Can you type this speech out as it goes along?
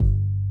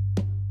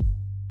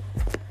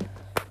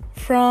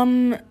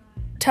from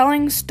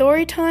telling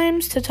story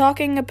times to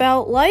talking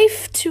about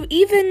life to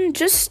even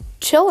just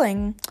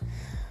chilling.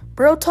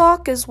 Bro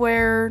talk is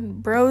where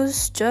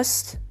bros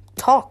just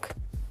talk.